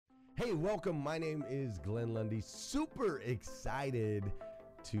Hey, welcome. My name is Glenn Lundy. Super excited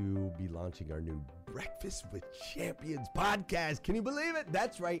to be launching our new Breakfast with Champions podcast. Can you believe it?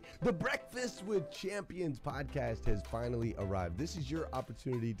 That's right. The Breakfast with Champions podcast has finally arrived. This is your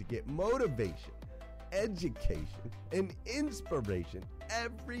opportunity to get motivation, education, and inspiration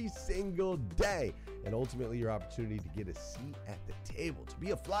every single day. And ultimately, your opportunity to get a seat at the table, to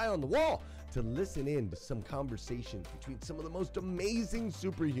be a fly on the wall, to listen in to some conversations between some of the most amazing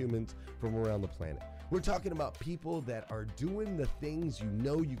superhumans from around the planet. We're talking about people that are doing the things you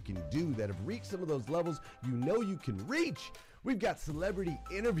know you can do, that have reached some of those levels you know you can reach. We've got celebrity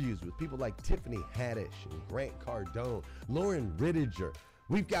interviews with people like Tiffany Haddish and Grant Cardone, Lauren Rittiger.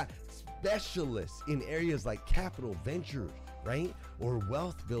 We've got specialists in areas like capital ventures, right? Or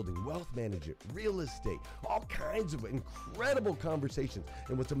wealth building, wealth management, real estate, all kinds of incredible conversations.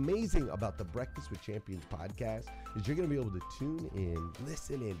 And what's amazing about the Breakfast with Champions podcast is you're going to be able to tune in,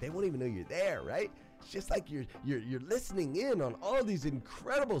 listen in. They won't even know you're there, right? It's just like you're listening in on all these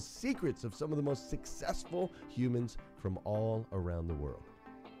incredible secrets of some of the most successful humans from all around the world.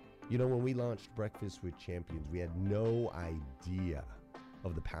 You know, when we launched Breakfast with Champions, we had no idea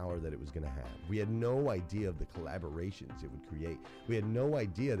of the power that it was going to have. We had no idea of the collaborations it would create. We had no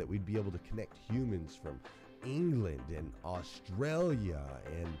idea that we'd be able to connect humans from England and Australia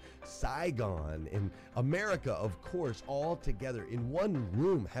and Saigon and America, of course, all together in one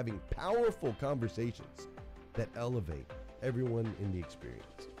room, having powerful conversations that elevate everyone in the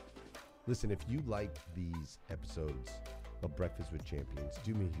experience. Listen, if you like these episodes of Breakfast with Champions,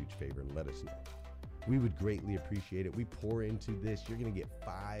 do me a huge favor and let us know. We would greatly appreciate it. We pour into this. You're going to get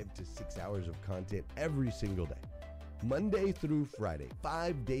 5 to 6 hours of content every single day, Monday through Friday,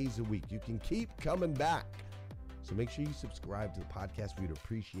 5 days a week. You can keep coming back. So make sure you subscribe to the podcast. We'd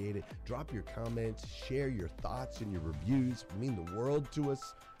appreciate it. Drop your comments, share your thoughts and your reviews. It would mean the world to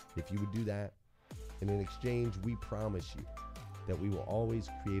us if you would do that. And in exchange, we promise you that we will always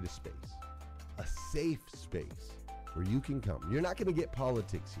create a space, a safe space where you can come. You're not going to get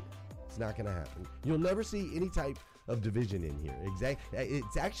politics here. It's not going to happen. You'll never see any type of division in here.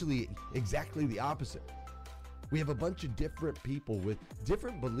 It's actually exactly the opposite. We have a bunch of different people with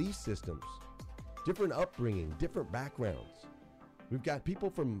different belief systems, different upbringing, different backgrounds. We've got people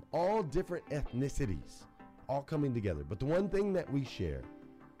from all different ethnicities all coming together. But the one thing that we share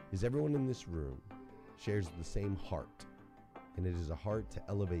is everyone in this room shares the same heart. And it is a heart to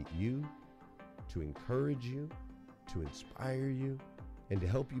elevate you, to encourage you, to inspire you, and to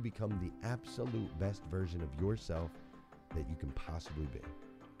help you become the absolute best version of yourself that you can possibly be.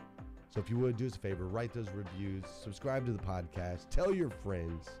 So if you would, do us a favor, write those reviews, subscribe to the podcast, tell your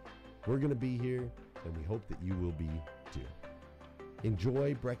friends. We're going to be here, and we hope that you will be too.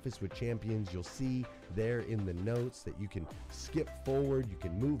 Enjoy Breakfast with Champions. You'll see there in the notes that you can skip forward, you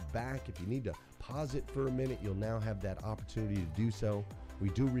can move back. If you need to pause it for a minute, you'll now have that opportunity to do so. We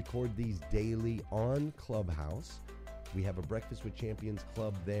do record these daily on Clubhouse. We have a Breakfast with Champions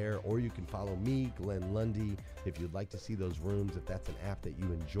club there, or you can follow me, Glenn Lundy, if you'd like to see those rooms. If that's an app that you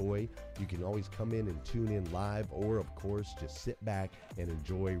enjoy, you can always come in and tune in live, or of course, just sit back and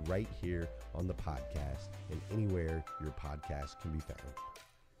enjoy right here on the podcast and anywhere your podcast can be found.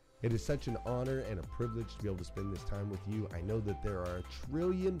 It is such an honor and a privilege to be able to spend this time with you. I know that there are a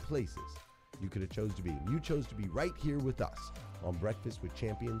trillion places you could have chose to be. You chose to be right here with us on Breakfast with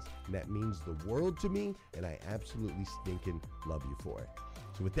Champions, and that means the world to me, and I absolutely stinking love you for it.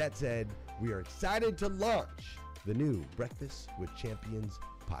 So with that said, we are excited to launch the new Breakfast with Champions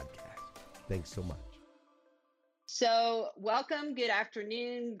podcast. Thanks so much. So welcome, good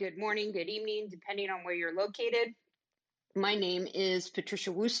afternoon, good morning, good evening, depending on where you're located. My name is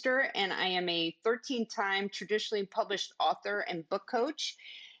Patricia Wooster, and I am a 13-time traditionally published author and book coach.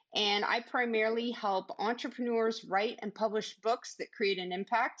 And I primarily help entrepreneurs write and publish books that create an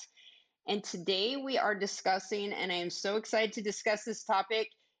impact. And today we are discussing, and I am so excited to discuss this topic,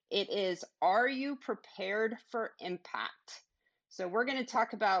 it is, are you prepared for impact? So we're going to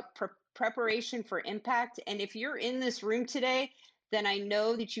talk about preparation for impact. And if you're in this room today, then I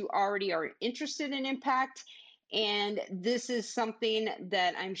know that you already are interested in impact. And this is something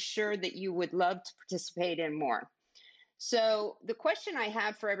that I'm sure that you would love to participate in more. So the question I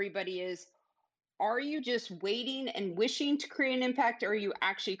have for everybody is, are you just waiting and wishing to create an impact, or are you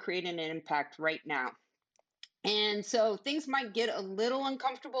actually creating an impact right now? And so things might get a little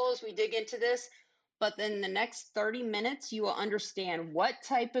uncomfortable as we dig into this, but then the next 30 minutes, you will understand what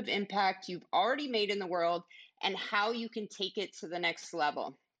type of impact you've already made in the world and how you can take it to the next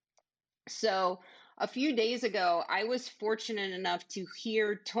level. So a few days ago, I was fortunate enough to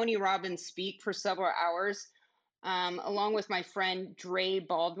hear Tony Robbins speak for several hours. along with my friend Dre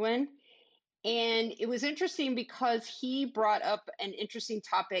Baldwin. And it was interesting because he brought up an interesting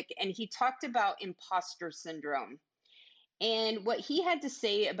topic and he talked about imposter syndrome. And what he had to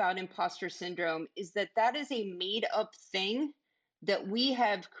say about imposter syndrome is that that is a made up thing that we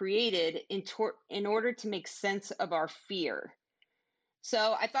have created in order to make sense of our fear.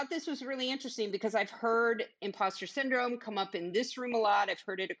 So I thought this was really interesting because I've heard imposter syndrome come up in this room a lot. I've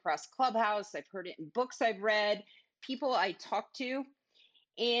heard it across Clubhouse. I've heard it in books I've read, people I talk to.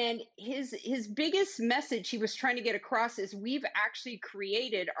 And his biggest message he was trying to get across is we've actually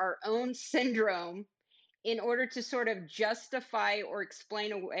created our own syndrome in order to sort of justify or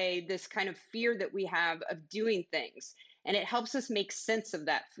explain away this kind of fear that we have of doing things. And it helps us make sense of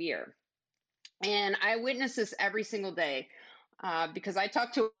that fear. And I witness this every single day because I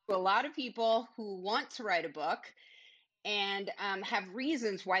talk to a lot of people who want to write a book and have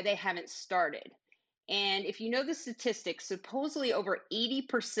reasons why they haven't started. And if you know the statistics, supposedly over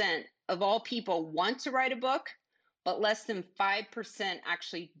 80% of all people want to write a book, but less than 5%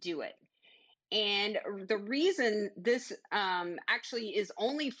 actually do it. And the reason this actually is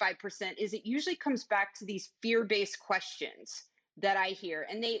only 5% is it usually comes back to these fear-based questions that I hear.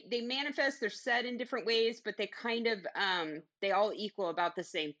 And they manifest, they're said in different ways, but they kind of, they all equal about the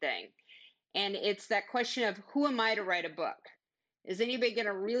same thing. And it's that question of who am I to write a book? Is anybody going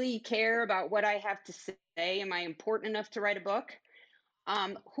to really care about what I have to say? Am I important enough to write a book?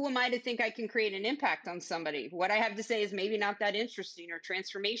 Who am I to think I can create an impact on somebody? What I have to say is maybe not that interesting or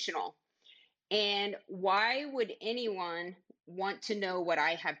transformational. And why would anyone want to know what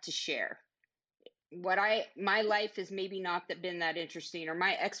I have to share? My life has maybe not been that interesting, or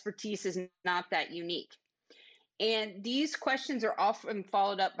my expertise is not that unique. And these questions are often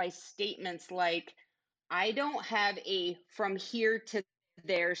followed up by statements like, I don't have a from here to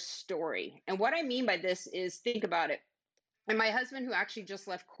there story. And what I mean by this is think about it. And my husband, who actually just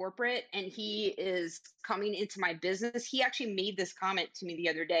left corporate and he is coming into my business, he actually made this comment to me the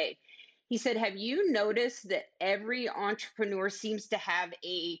other day. He said, have you noticed that every entrepreneur seems to have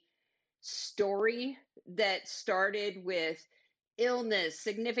a story that started with illness,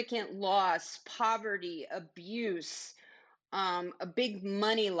 significant loss, poverty, abuse, a big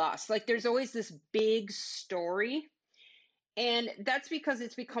money loss? Like there's always this big story. And that's because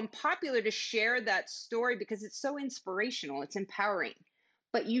it's become popular to share that story because it's so inspirational, it's empowering.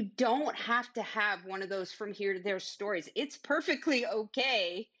 But you don't have to have one of those from here to there stories. It's perfectly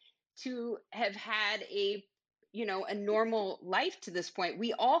okay to have had a normal life to this point.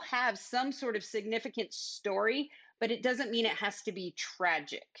 We all have some sort of significant story, but it doesn't mean it has to be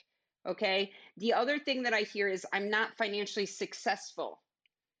tragic. Okay? The other thing that I hear is I'm not financially successful.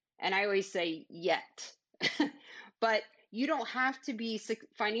 And I always say yet. But you don't have to be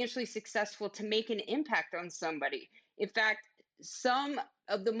financially successful to make an impact on somebody. In fact, some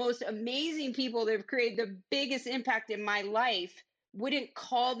of the most amazing people that have created the biggest impact in my life wouldn't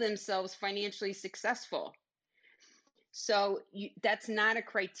call themselves financially successful. So that's not a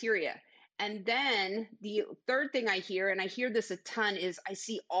criteria. And then the third thing I hear, and I hear this a ton, is I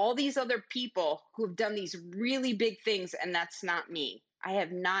see all these other people who have done these really big things, and that's not me. I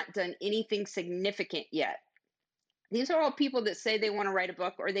have not done anything significant yet. These are all people that say they want to write a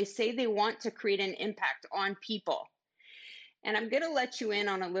book or they say they want to create an impact on people. And I'm going to let you in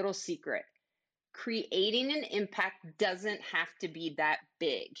on a little secret. Creating an impact doesn't have to be that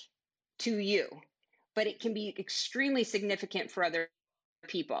big to you, but it can be extremely significant for other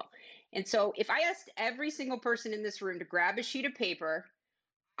people. And so if I asked every single person in this room to grab a sheet of paper,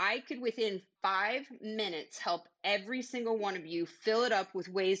 I could within 5 minutes help every single one of you fill it up with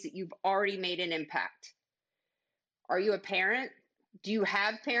ways that you've already made an impact. Are you a parent? Do you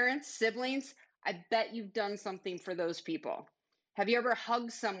have parents, siblings? I bet you've done something for those people. Have you ever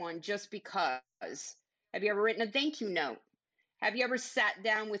hugged someone just because? Have you ever written a thank you note? Have you ever sat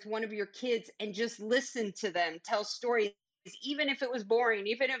down with one of your kids and just listened to them tell stories, even if it was boring,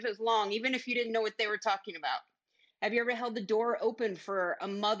 even if it was long, even if you didn't know what they were talking about? Have you ever held the door open for a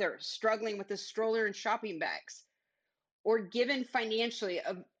mother struggling with a stroller and shopping bags? Or given financially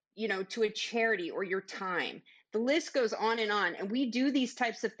to a charity or your time? The list goes on. And we do these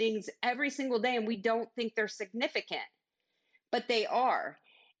types of things every single day and we don't think they're significant, but they are.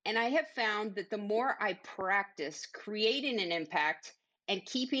 And I have found that the more I practice creating an impact and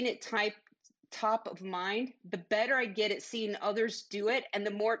keeping it top of mind, the better I get at seeing others do it and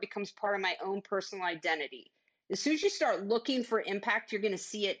the more it becomes part of my own personal identity. As soon as you start looking for impact, you're going to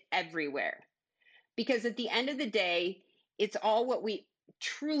see it everywhere. Because at the end of the day, it's all what we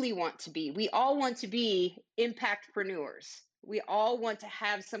truly want to be. We all want to be impactpreneurs. We all want to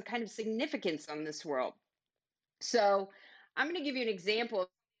have some kind of significance on this world. So I'm going to give you an example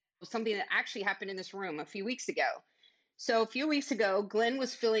of something that actually happened in this room a few weeks ago. So a few weeks ago, Glenn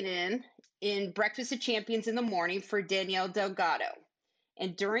was filling in Breakfast of Champions in the morning for Danielle Delgado.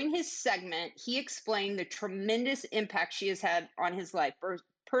 And during his segment, he explained the tremendous impact she has had on his life,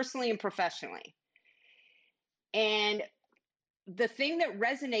 personally and professionally. And the thing that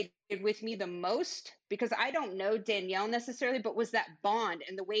resonated with me the most, because I don't know Danielle necessarily, but was that bond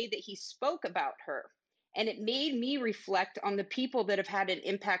and the way that he spoke about her. And it made me reflect on the people that have had an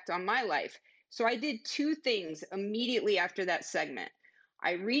impact on my life. So I did two things immediately after that segment.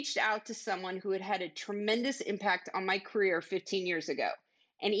 I reached out to someone who had had a tremendous impact on my career 15 years ago.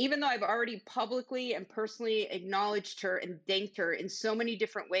 And even though I've already publicly and personally acknowledged her and thanked her in so many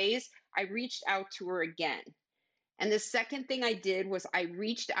different ways, I reached out to her again. And the second thing I did was I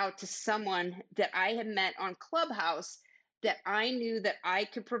reached out to someone that I had met on Clubhouse that I knew that I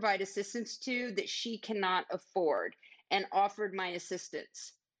could provide assistance to that she cannot afford, and offered my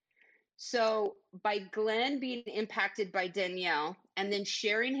assistance. So by Glenn being impacted by Danielle and then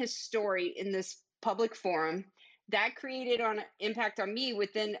sharing his story in this public forum, that created an impact on me,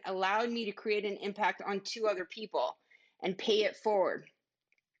 which then allowed me to create an impact on two other people and pay it forward.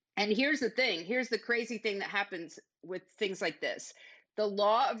 And here's the thing, here's the crazy thing that happens with things like this. The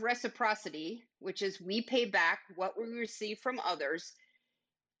law of reciprocity, which is we pay back what we receive from others,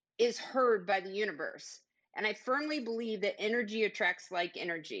 is heard by the universe. And I firmly believe that energy attracts like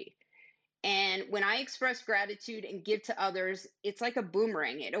energy. And when I express gratitude and give to others, it's like a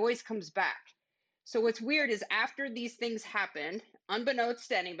boomerang. It always comes back. So what's weird is after these things happened, unbeknownst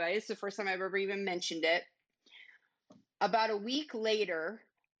to anybody, it's the first time I've ever even mentioned it, about a week later,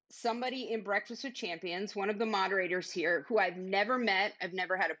 somebody in Breakfast with Champions, one of the moderators here, who I've never met, I've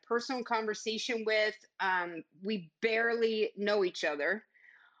never had a personal conversation with, we barely know each other,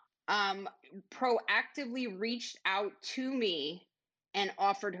 proactively reached out to me and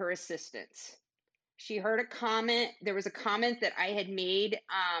offered her assistance. She heard a comment. There was a comment that I had made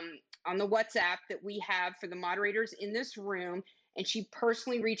on the WhatsApp that we have for the moderators in this room, and she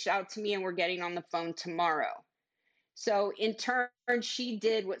personally reached out to me, and we're getting on the phone tomorrow. So in turn, she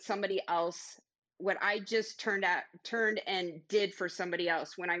did what I just turned and did for somebody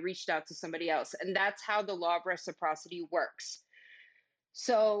else when I reached out to somebody else. And that's how the law of reciprocity works.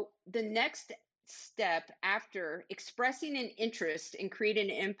 So the next step after expressing an interest in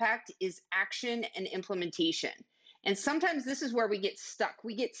creating an impact is action and implementation. And sometimes this is where we get stuck.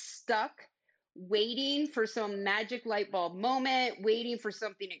 We get stuck waiting for some magic light bulb moment, waiting for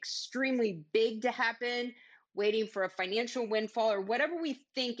something extremely big to happen, waiting for a financial windfall, or whatever we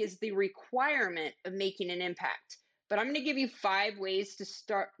think is the requirement of making an impact. But I'm going to give you 5 ways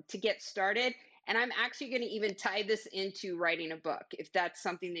to get started. And I'm actually going to even tie this into writing a book if that's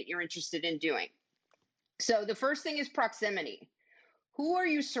something that you're interested in doing. So the first thing is proximity. Who are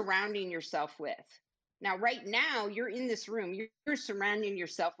you surrounding yourself with? Now, right now, you're in this room, you're surrounding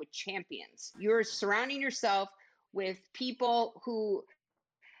yourself with champions. You're surrounding yourself with people who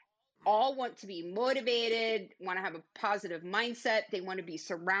all want to be motivated, want to have a positive mindset. They want to be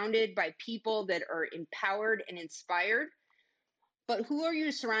surrounded by people that are empowered and inspired. But who are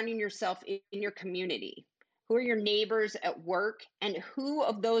you surrounding yourself in your community? Who are your neighbors at work? And who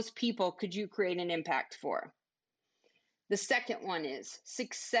of those people could you create an impact for? The second one is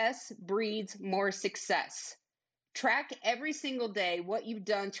success breeds more success. Track every single day what you've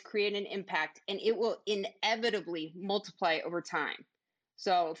done to create an impact, and it will inevitably multiply over time.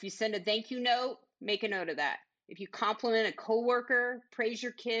 So if you send a thank you note, make a note of that. If you compliment a coworker, praise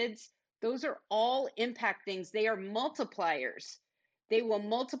your kids, those are all impact things. They are multipliers. They will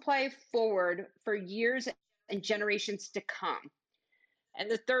multiply forward for years and generations to come.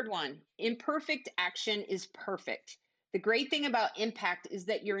 And the third one, imperfect action is perfect. The great thing about impact is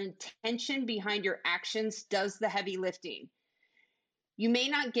that your intention behind your actions does the heavy lifting. You may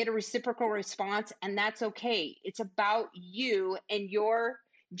not get a reciprocal response, and that's okay. It's about you and your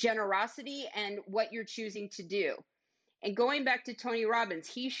generosity and what you're choosing to do. And going back to Tony Robbins,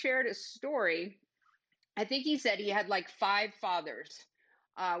 he shared a story. I think he said he had like 5 fathers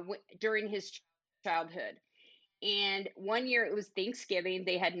during his childhood. And one year it was Thanksgiving,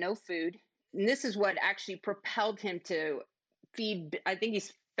 they had no food. And this is what actually propelled him to feed, I think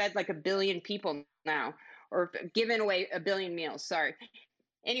he's fed like 1 billion people now, or given away 1 billion meals, sorry.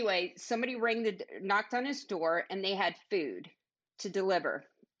 Anyway, somebody knocked on his door, and they had food to deliver.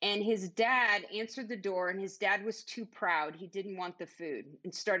 And his dad answered the door, and his dad was too proud. He didn't want the food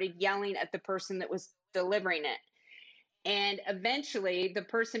and started yelling at the person that was delivering it. And eventually the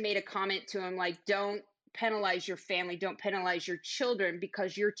person made a comment to him like, don't penalize your family, don't penalize your children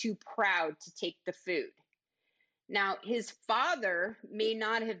because you're too proud to take the food. Now, his father may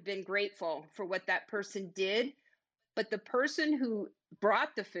not have been grateful for what that person did, but the person who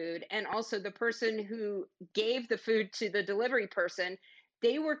brought the food and also the person who gave the food to the delivery person,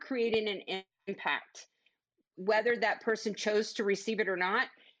 they were creating an impact, whether that person chose to receive it or not.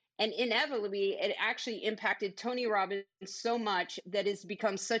 And inevitably, it actually impacted Tony Robbins so much that it's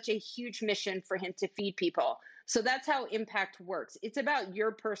become such a huge mission for him to feed people. So that's how impact works. It's about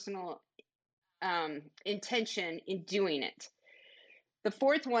your personal intention in doing it. The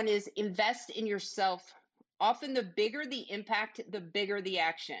fourth one is invest in yourself. Often, the bigger the impact, the bigger the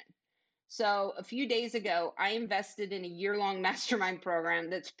action. So, a few days ago, I invested in a year-long mastermind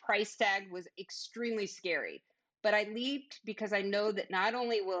program that's price tag was extremely scary. But I leaped because I know that not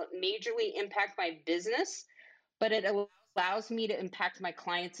only will it majorly impact my business, but it allows me to impact my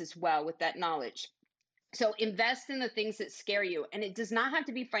clients as well with that knowledge. So invest in the things that scare you. And it does not have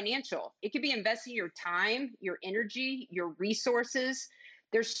to be financial. It could be investing your time, your energy, your resources.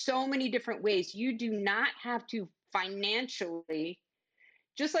 There's so many different ways. You do not have to financially,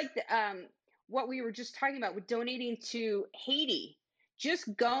 just like what we were just talking about with donating to Haiti,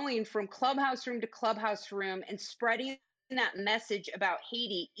 just going from clubhouse room to clubhouse room and spreading that message about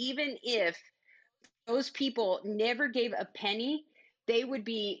Haiti, even if those people never gave a penny, they would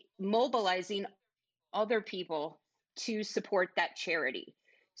be mobilizing other people to support that charity.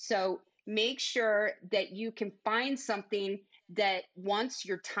 So make sure that you can find something that wants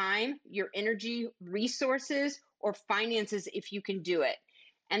your time, your energy, resources, or finances if you can do it.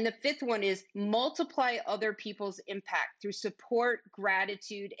 And the fifth one is multiply other people's impact through support,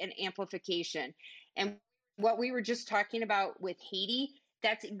 gratitude, and amplification. And what we were just talking about with Haiti,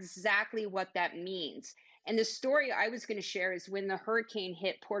 that's exactly what that means. And the story I was going to share is when the hurricane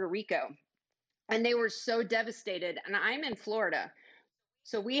hit Puerto Rico and they were so devastated. And I'm in Florida.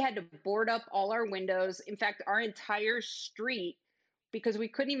 So we had to board up all our windows. In fact, our entire street, because we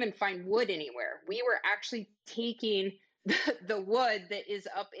couldn't even find wood anywhere. We were actually taking the wood that is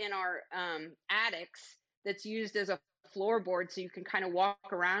up in our attics that's used as a floorboard so you can kind of walk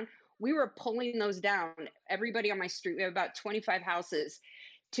around. We were pulling those down. Everybody on my street, we have about 25 houses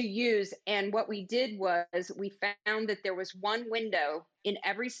to use. And what we did was we found that there was one window in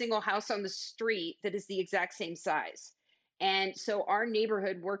every single house on the street that is the exact same size. And so our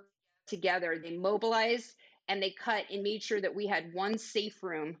neighborhood worked together. They mobilized and they cut and made sure that we had one safe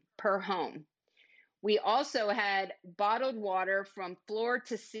room per home. We also had bottled water from floor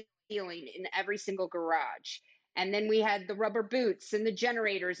to ceiling in every single garage. And then we had the rubber boots and the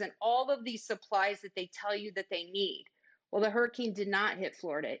generators and all of these supplies that they tell you that they need. Well, the hurricane did not hit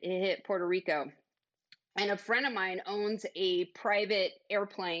Florida, it hit Puerto Rico. And a friend of mine owns a private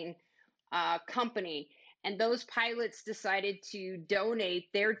airplane company. And those pilots decided to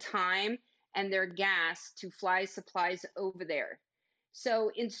donate their time and their gas to fly supplies over there.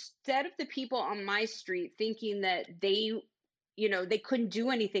 So instead of the people on my street thinking that they couldn't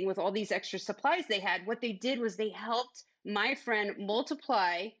do anything with all these extra supplies they had, what they did was they helped my friend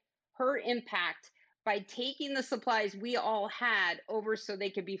multiply her impact by taking the supplies we all had over so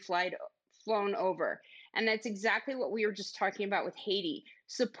they could be flown over. And that's exactly what we were just talking about with Haiti.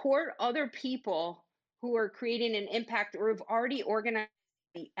 Support other people who are creating an impact or have already organized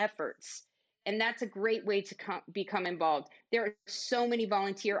the efforts. And that's a great way to become involved. There are so many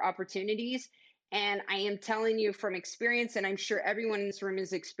volunteer opportunities. And I am telling you from experience, and I'm sure everyone in this room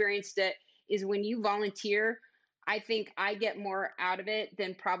has experienced it, is when you volunteer, I think I get more out of it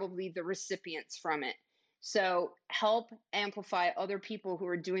than probably the recipients from it. So help amplify other people who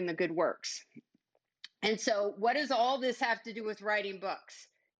are doing the good works. And so, what does all this have to do with writing books?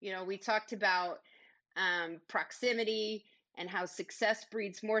 We talked about proximity and how success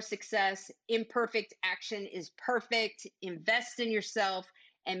breeds more success. Imperfect action is perfect. Invest in yourself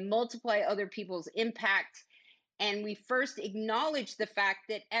and multiply other people's impact. And we first acknowledge the fact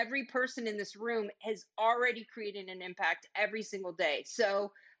that every person in this room has already created an impact every single day.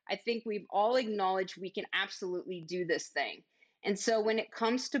 So I think we've all acknowledged we can absolutely do this thing. And so when it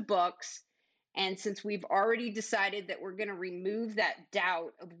comes to books, and since we've already decided that we're going to remove that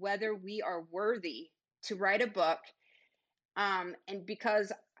doubt of whether we are worthy to write a book, and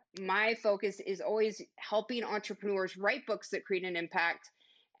because my focus is always helping entrepreneurs write books that create an impact,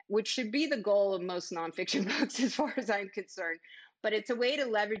 which should be the goal of most nonfiction books as far as I'm concerned. But it's a way to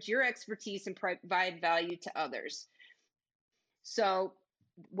leverage your expertise and provide value to others. So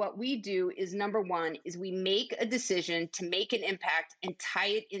what we do is, number one, is we make a decision to make an impact and tie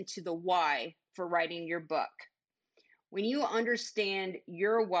it into the why for writing your book. When you understand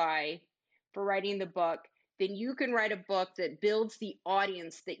your why for writing the book, then you can write a book that builds the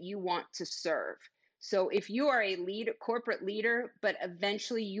audience that you want to serve. So if you are a corporate leader, but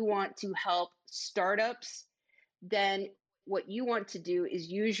eventually you want to help startups, then what you want to do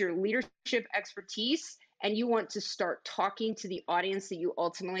is use your leadership expertise and you want to start talking to the audience that you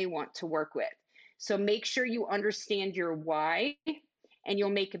ultimately want to work with. So make sure you understand your why and you'll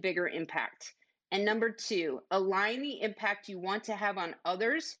make a bigger impact. And number two, align the impact you want to have on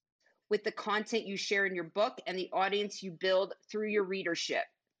others with the content you share in your book and the audience you build through your readership.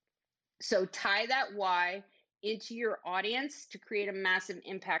 So tie that why into your audience to create a massive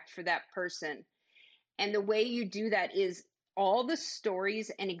impact for that person. And the way you do that is all the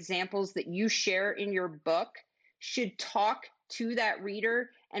stories and examples that you share in your book should talk to that reader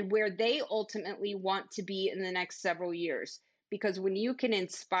and where they ultimately want to be in the next several years. Because when you can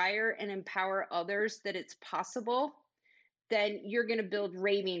inspire and empower others that it's possible, then you're going to build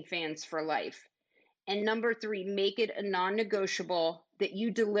raving fans for life. And number three, make it a non negotiable that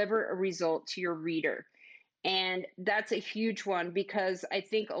you deliver a result to your reader. And that's a huge one because I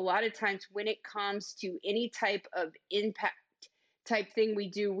think a lot of times when it comes to any type of impact type thing we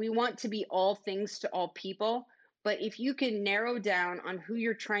do, we want to be all things to all people. But if you can narrow down on who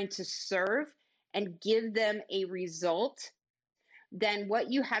you're trying to serve and give them a result, then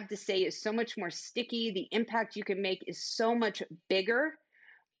what you have to say is so much more sticky. The impact you can make is so much bigger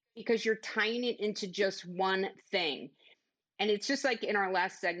because you're tying it into just one thing. And it's just like in our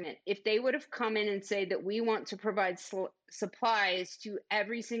last segment, if they would have come in and say that we want to provide supplies to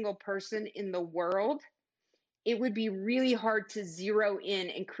every single person in the world, it would be really hard to zero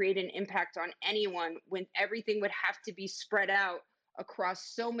in and create an impact on anyone when everything would have to be spread out across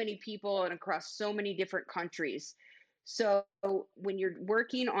so many people and across so many different countries. So when you're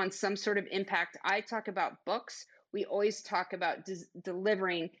working on some sort of impact, I talk about books. We always talk about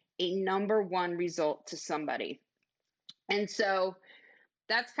delivering a number one result to somebody. And so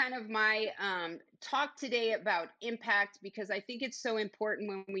that's kind of my talk today about impact because I think it's so important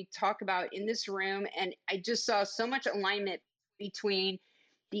when we talk about in this room. And I just saw so much alignment between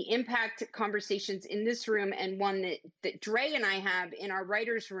the impact conversations in this room and one that Dre and I have in our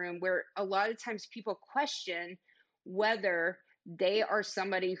writer's room, where a lot of times people question whether they are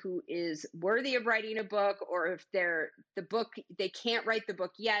somebody who is worthy of writing a book, or if they can't write the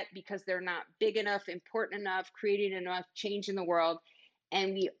book yet because they're not big enough, important enough, creating enough change in the world.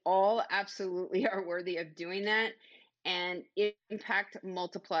 And we all absolutely are worthy of doing that. And impact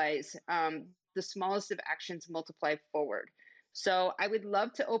multiplies. The smallest of actions multiply forward. So I would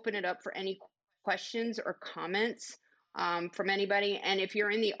love to open it up for any questions or comments from anybody. And if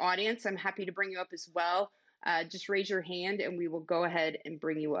you're in the audience, I'm happy to bring you up as well. Just raise your hand and we will go ahead and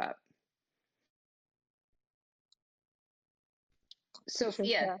bring you up.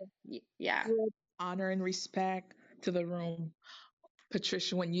 Sophia, yeah. Honor and respect to the room.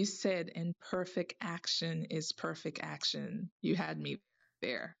 Patricia, when you said imperfect action is perfect action, you had me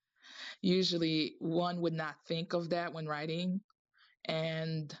there. Usually one would not think of that when writing.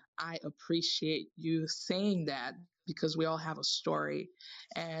 And I appreciate you saying that because we all have a story.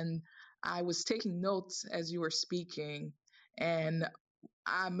 And I was taking notes as you were speaking, and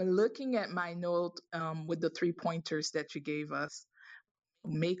I'm looking at my note with the 3 pointers that you gave us.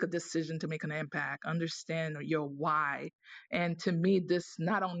 Make a decision to make an impact, understand your why. And to me, this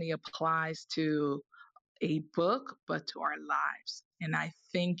not only applies to a book, but to our lives. And I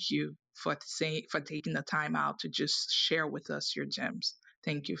thank you for taking the time out to just share with us your gems.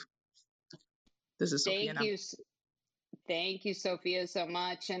 Thank you. This is Sophia. Thank you, Sophia, so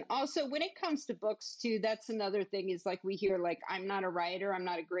much. And also, when it comes to books, too, that's another thing is like we hear, like, I'm not a writer, I'm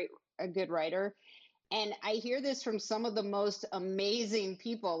not a good writer. And I hear this from some of the most amazing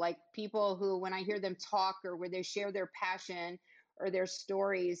people, like people who, when I hear them talk or where they share their passion or their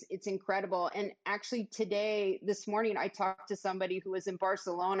stories, it's incredible. And actually this morning, I talked to somebody who was in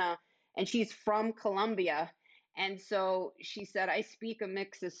Barcelona and she's from Colombia. And so she said, I speak a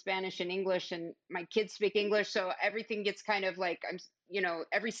mix of Spanish and English, and my kids speak English. So everything gets kind of like,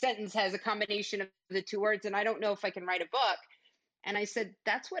 every sentence has a combination of the two words, and I don't know if I can write a book. And I said,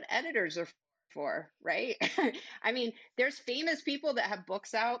 that's what editors are for, right? I mean, there's famous people that have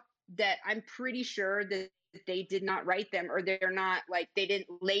books out that I'm pretty sure that they did not write them, or they're not like, they didn't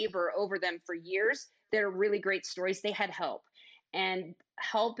labor over them for years. They're really great stories. They had help, and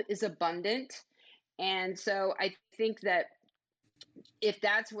help is abundant. And so I think that if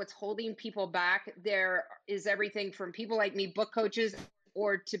that's what's holding people back, there is everything from people like me, book coaches,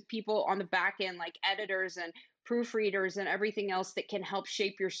 or to people on the back end, like editors and proofreaders and everything else that can help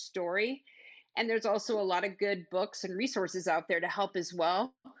shape your story. And there's also a lot of good books and resources out there to help as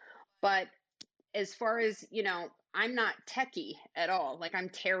well. But as far as, I'm not techie at all. Like, I'm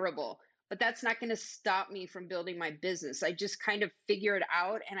terrible. but that's not going to stop me from building my business. I just kind of figure it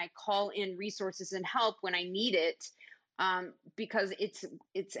out and I call in resources and help when I need it, because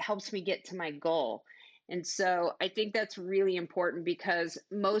it helps me get to my goal. And so I think that's really important because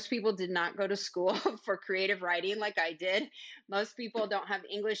most people did not go to school for creative writing like I did. Most people don't have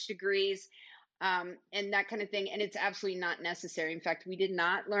English degrees, and that kind of thing. And it's absolutely not necessary. In fact, we did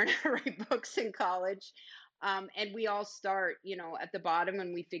not learn how to write books in college. And we all start, at the bottom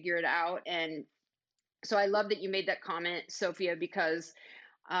and we figure it out. And so I love that you made that comment, Sophia, because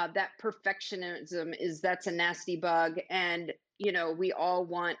that perfectionism that's a nasty bug. And, we all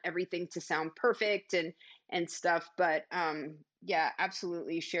want everything to sound perfect and stuff. But yeah,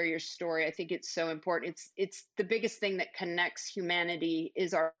 absolutely share your story. I think it's so important. It's the biggest thing that connects humanity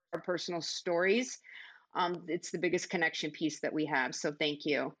is our personal stories. It's the biggest connection piece that we have. So thank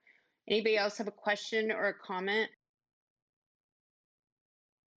you. Anybody else have a question or a comment?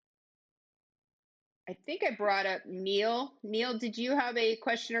 I think I brought up Neil. Neil, did you have a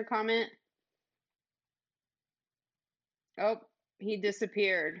question or comment? Oh, he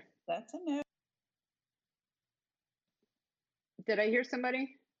disappeared. That's a no. Did I hear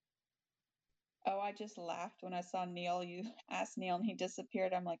somebody? Oh, I just laughed when I saw Neil. You asked Neil and he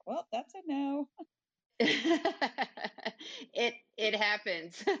disappeared. I'm like, well, that's a no. It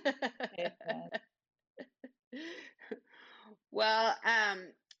happens. It does. Well,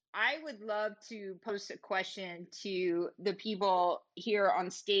 I would love to post a question to the people here on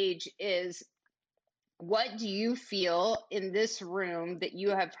stage is what do you feel in this room that you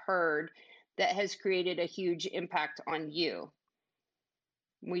have heard that has created a huge impact on you?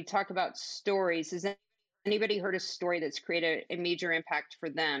 We talk about stories. Has anybody heard a story that's created a major impact for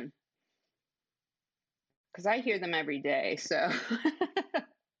them? Because I hear them every day. So,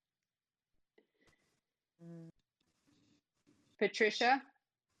 Patricia?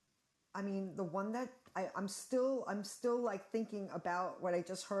 I mean, the one that I'm still like thinking about what I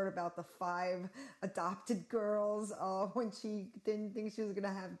just heard about the 5 adopted girls when she didn't think she was going to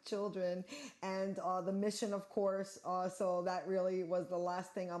have children, and the mission, of course. So that really was the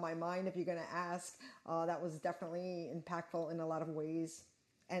last thing on my mind. If you're going to ask, that was definitely impactful in a lot of ways.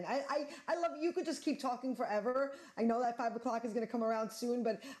 And I love, you could just keep talking forever. I know that 5 o'clock is going to come around soon,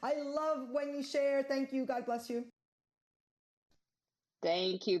 but I love when you share. Thank you. God bless you.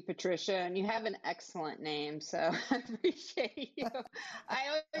 Thank you, Patricia. And you have an excellent name, so I appreciate you. I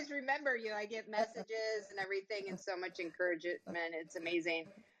always remember you. I get messages and everything and so much encouragement. It's amazing.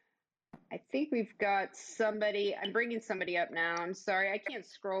 I think we've got somebody. I'm bringing somebody up now. I'm sorry. I can't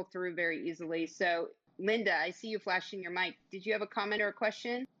scroll through very easily. So, Linda, I see you flashing your mic. Did you have a comment or a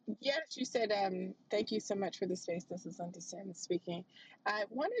question? Yes, you said, thank you so much for the space. This is Linda Sims speaking. I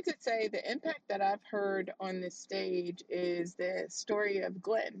wanted to say the impact that I've heard on this stage is the story of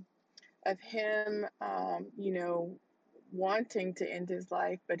Glenn, of him, wanting to end his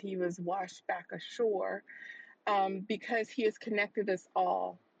life, but he was washed back ashore because he has connected us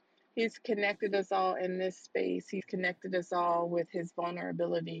all. He's connected us all in this space. He's connected us all with his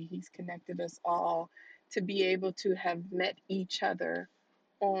vulnerability. He's connected us all to be able to have met each other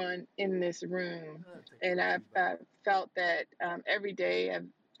in this room. And I've felt that every day I've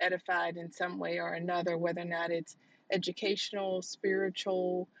edified in some way or another, whether or not it's educational,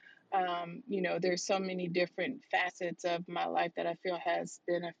 spiritual. There's so many different facets of my life that I feel has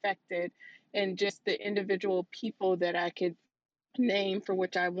been affected, and just the individual people that I could name for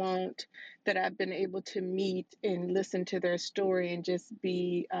which I won't, that I've been able to meet and listen to their story and just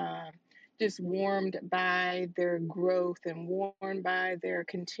be just warmed by their growth and warmed by their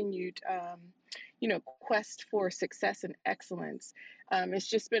continued, quest for success and excellence. It's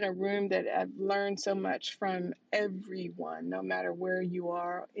just been a room that I've learned so much from everyone, no matter where you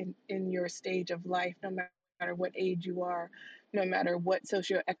are in your stage of life, no matter what age you are, no matter what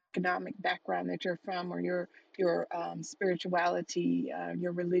socioeconomic background that you're from, or your spirituality,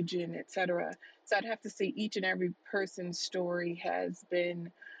 your religion, etc. So I'd have to say each and every person's story has been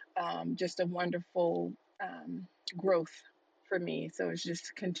just a wonderful growth for me. So it's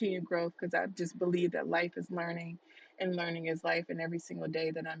just continued growth because I just believe that life is learning and learning is life. And every single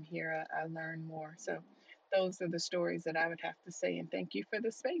day that I'm here, I learn more. So those are the stories that I would have to say. And thank you for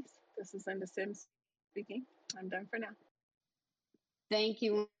the space. This is Linda Sims speaking. I'm done for now. Thank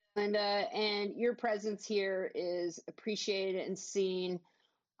you, Linda. And your presence here is appreciated and seen.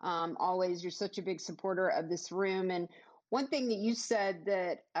 Always, you're such a big supporter of this room. And one thing that you said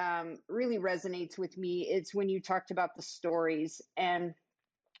that really resonates with me is when you talked about the stories. And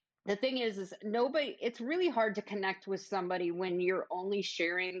the thing is it's really hard to connect with somebody when you're only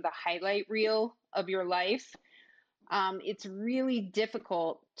sharing the highlight reel of your life. It's really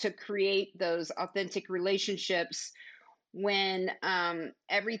difficult to create those authentic relationships when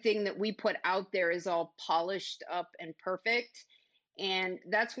everything that we put out there is all polished up and perfect. And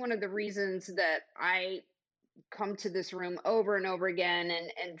that's one of the reasons that I come to this room over and over again.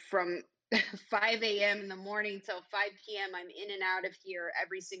 And from 5 a.m. in the morning till 5 p.m., I'm in and out of here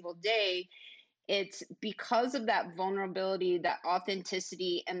every single day. It's because of that vulnerability, that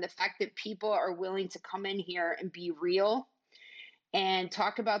authenticity, and the fact that people are willing to come in here and be real and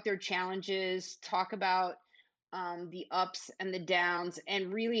talk about their challenges, talk about the ups and the downs,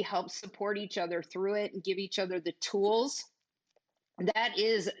 and really help support each other through it and give each other the tools. That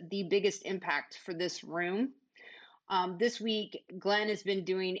is the biggest impact for this room. This week, Glenn has been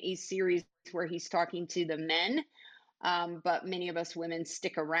doing a series where he's talking to the men, but many of us women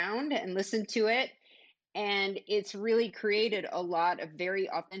stick around and listen to it. And it's really created a lot of very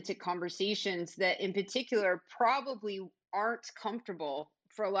authentic conversations that, in particular, probably aren't comfortable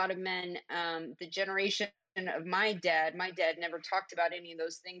for a lot of men. The generation of my dad never talked about any of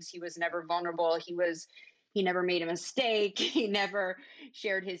those things. He was never vulnerable. He never made a mistake. He never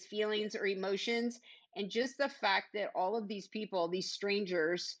shared his feelings or emotions. And just the fact that all of these people, these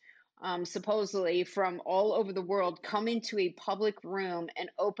strangers, supposedly from all over the world, come into a public room and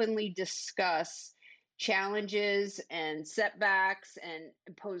openly discuss challenges and setbacks and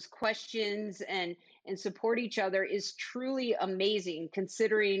pose questions and support each other is truly amazing,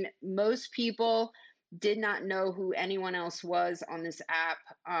 considering most people did not know who anyone else was on this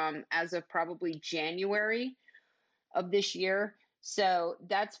app as of probably January of this year. So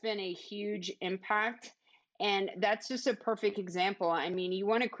that's been a huge impact. And that's just a perfect example. I mean, you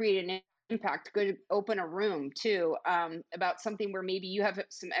want to create an impact, go to open a room too, about something where maybe you have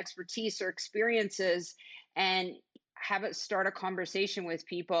some expertise or experiences, and have it start a conversation with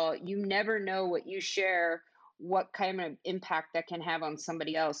people. You never know what you share, what kind of impact that can have on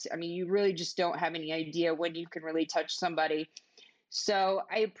somebody else. I mean, you really just don't have any idea when you can really touch somebody. So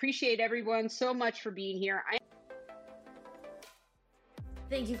I appreciate everyone so much for being here.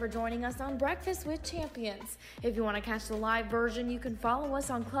 Thank you for joining us on Breakfast with Champions. If you want to catch the live version, you can follow us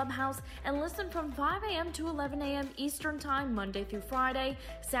on Clubhouse and listen from 5 a.m. to 11 a.m. Eastern Time, Monday through Friday,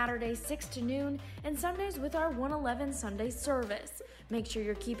 Saturdays 6 to noon, and Sundays with our 111 Sunday service. Make sure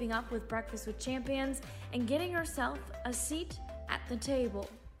you're keeping up with Breakfast with Champions and getting yourself a seat at the table.